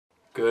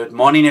Good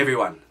morning,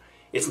 everyone.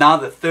 It's now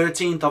the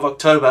 13th of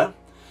October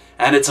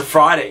and it's a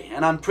Friday,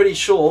 and I'm pretty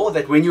sure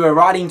that when you were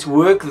riding to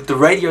work that the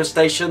radio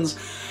stations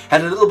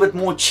had a little bit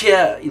more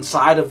cheer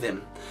inside of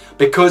them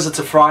because it's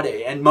a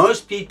Friday, and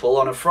most people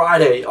on a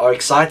Friday are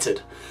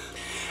excited.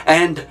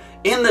 And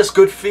in this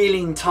good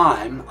feeling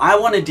time, I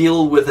want to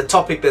deal with a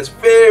topic that's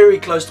very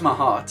close to my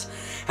heart,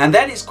 and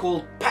that is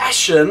called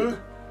passion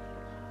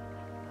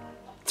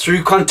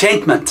through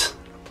contentment.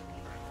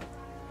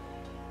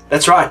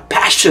 That's right,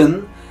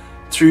 passion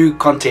through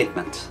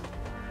contentment.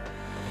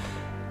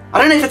 I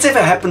don't know if it's ever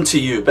happened to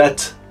you,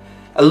 but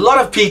a lot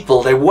of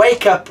people, they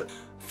wake up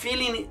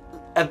feeling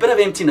a bit of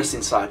emptiness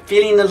inside,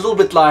 feeling a little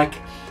bit like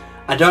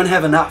I don't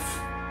have enough,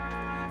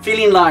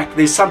 feeling like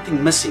there's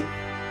something missing.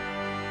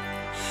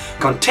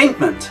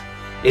 Contentment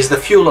is the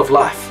fuel of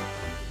life.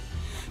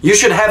 You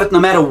should have it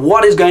no matter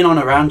what is going on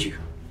around you.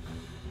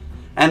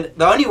 And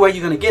the only way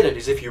you're going to get it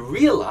is if you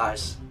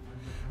realize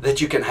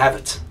that you can have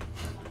it.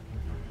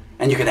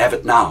 And you can have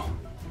it now.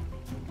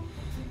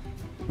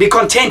 Be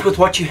content with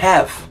what you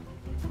have.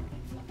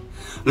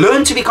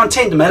 Learn to be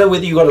content no matter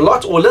whether you got a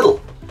lot or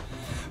little.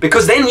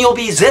 Because then you'll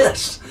be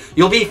zealous.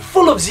 You'll be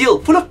full of zeal,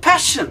 full of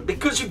passion,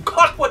 because you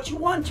got what you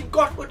want, you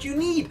got what you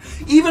need.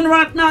 Even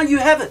right now you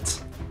have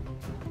it.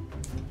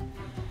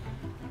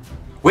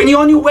 When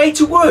you're on your way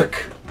to work,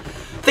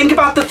 think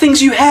about the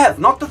things you have,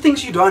 not the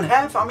things you don't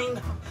have. I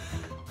mean,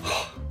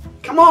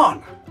 come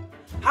on.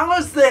 How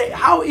is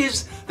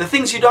the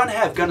things you don't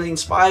have going to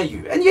inspire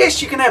you? And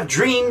yes, you can have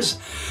dreams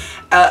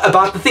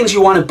about the things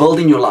you want to build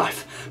in your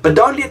life. But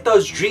don't let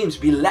those dreams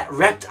be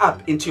wrapped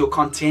up into your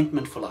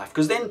contentment for life,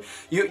 because then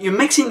you're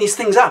mixing these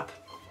things up.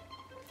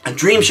 A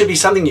dream should be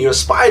something you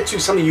aspire to,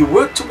 something you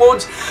work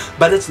towards,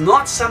 but it's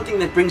not something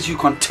that brings you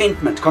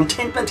contentment.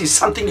 Contentment is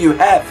something you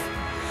have.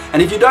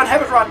 And if you don't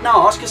have it right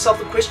now, ask yourself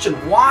the question,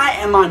 why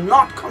am I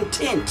not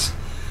content?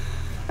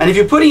 And if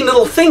you're putting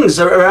little things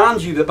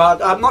around you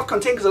about, I'm not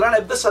content because I don't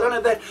have this, I don't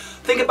have that,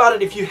 think about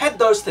it. If you had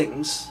those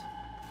things,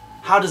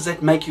 how does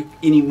that make you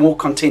any more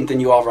content than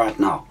you are right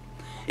now?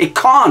 It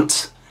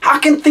can't. How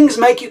can things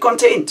make you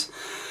content?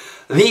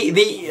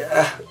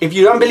 If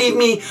you don't believe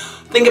me,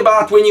 think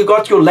about when you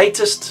got your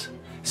latest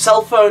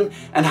cell phone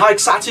and how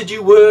excited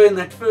you were in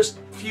that first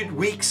few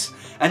weeks,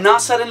 and now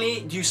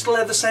suddenly, do you still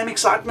have the same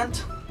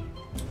excitement?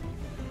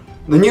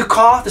 The new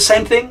car, the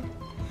same thing?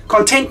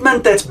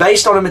 Contentment that's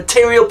based on a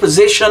material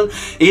possession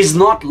is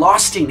not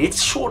lasting,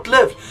 it's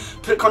short-lived.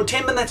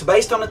 Contentment that's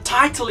based on a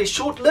title is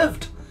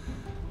short-lived.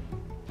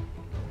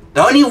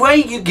 The only way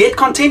you get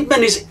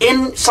contentment is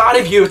inside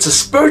of you. It's a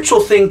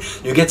spiritual thing.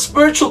 You get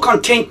spiritual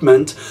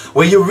contentment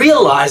where you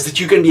realize that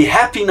you can be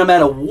happy no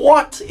matter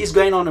what is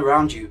going on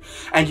around you.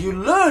 And you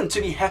learn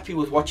to be happy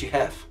with what you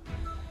have.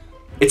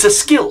 It's a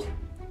skill.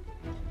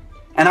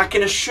 And I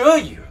can assure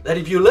you that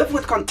if you live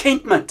with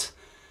contentment,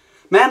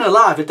 man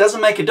alive, it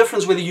doesn't make a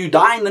difference whether you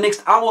die in the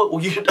next hour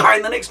or you die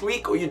in the next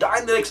week or you die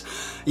in the next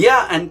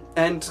year,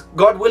 and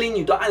God willing,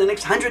 you die in the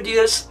next 100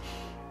 years.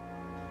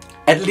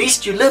 At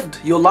least you lived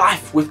your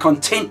life with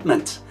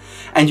contentment,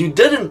 and you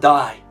didn't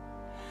die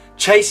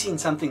chasing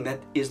something that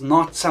is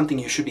not something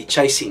you should be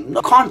chasing.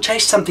 You can't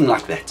chase something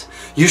like that.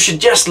 You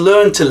should just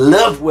learn to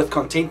live with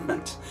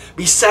contentment.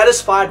 Be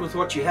satisfied with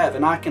what you have.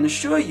 And I can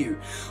assure you,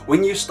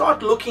 when you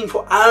start looking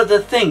for other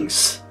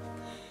things,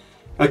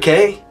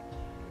 okay,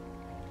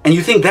 and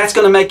you think that's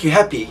going to make you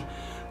happy,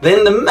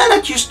 then the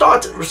minute you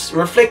start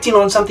reflecting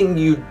on something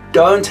you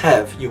don't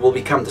have, you will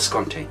become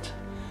discontent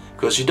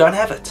because you don't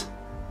have it.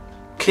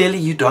 Clearly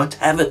you don't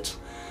have it.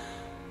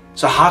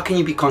 So how can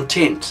you be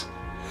content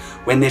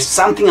when there's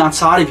something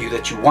outside of you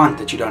that you want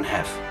that you don't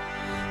have?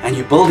 And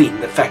you're building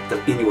the fact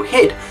that in your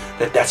head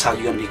that that's how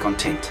you're going to be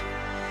content.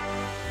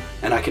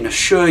 And I can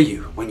assure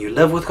you, when you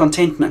live with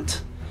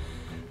contentment,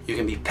 you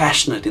can be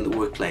passionate in the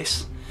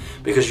workplace.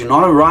 Because you're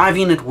not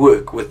arriving at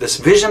work with this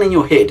vision in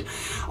your head,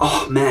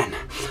 oh man,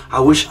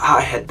 I wish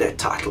I had that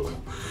title.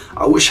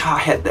 I wish I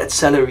had that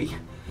salary.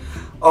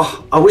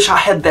 Oh, I wish I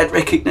had that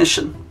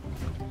recognition.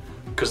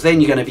 Because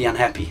then you're going to be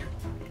unhappy.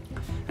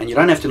 And you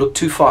don't have to look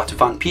too far to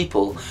find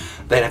people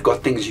that have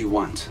got things you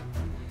want.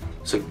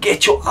 So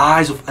get your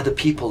eyes off other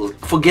people.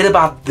 Forget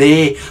about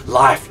their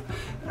life.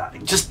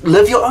 Just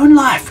live your own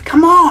life.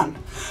 Come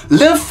on.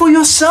 Live for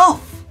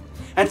yourself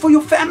and for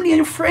your family and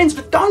your friends,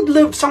 but don't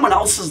live someone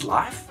else's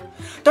life.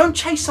 Don't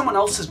chase someone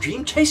else's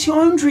dream. Chase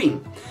your own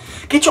dream.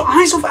 Get your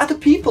eyes off other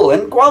people,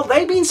 and while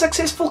they've been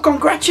successful,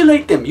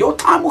 congratulate them. Your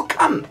time will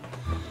come.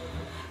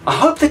 I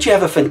hope that you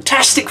have a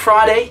fantastic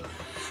Friday.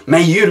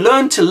 May you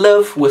learn to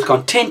live with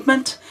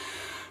contentment.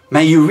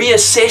 May you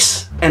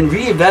reassess and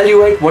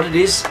reevaluate what it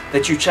is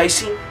that you're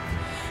chasing.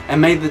 And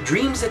may the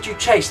dreams that you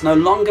chase no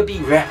longer be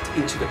wrapped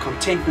into the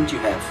contentment you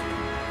have.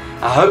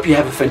 I hope you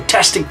have a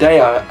fantastic day.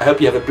 I hope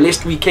you have a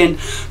blessed weekend.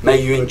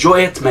 May you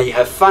enjoy it. May you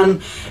have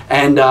fun.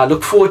 And I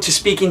look forward to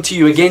speaking to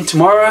you again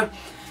tomorrow.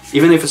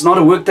 Even if it's not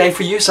a work day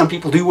for you, some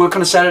people do work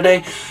on a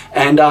Saturday.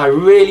 And I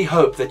really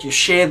hope that you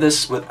share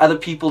this with other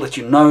people that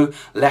you know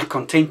lack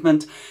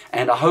contentment.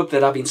 And I hope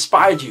that I've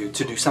inspired you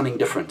to do something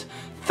different.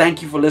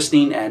 Thank you for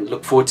listening and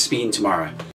look forward to speaking tomorrow.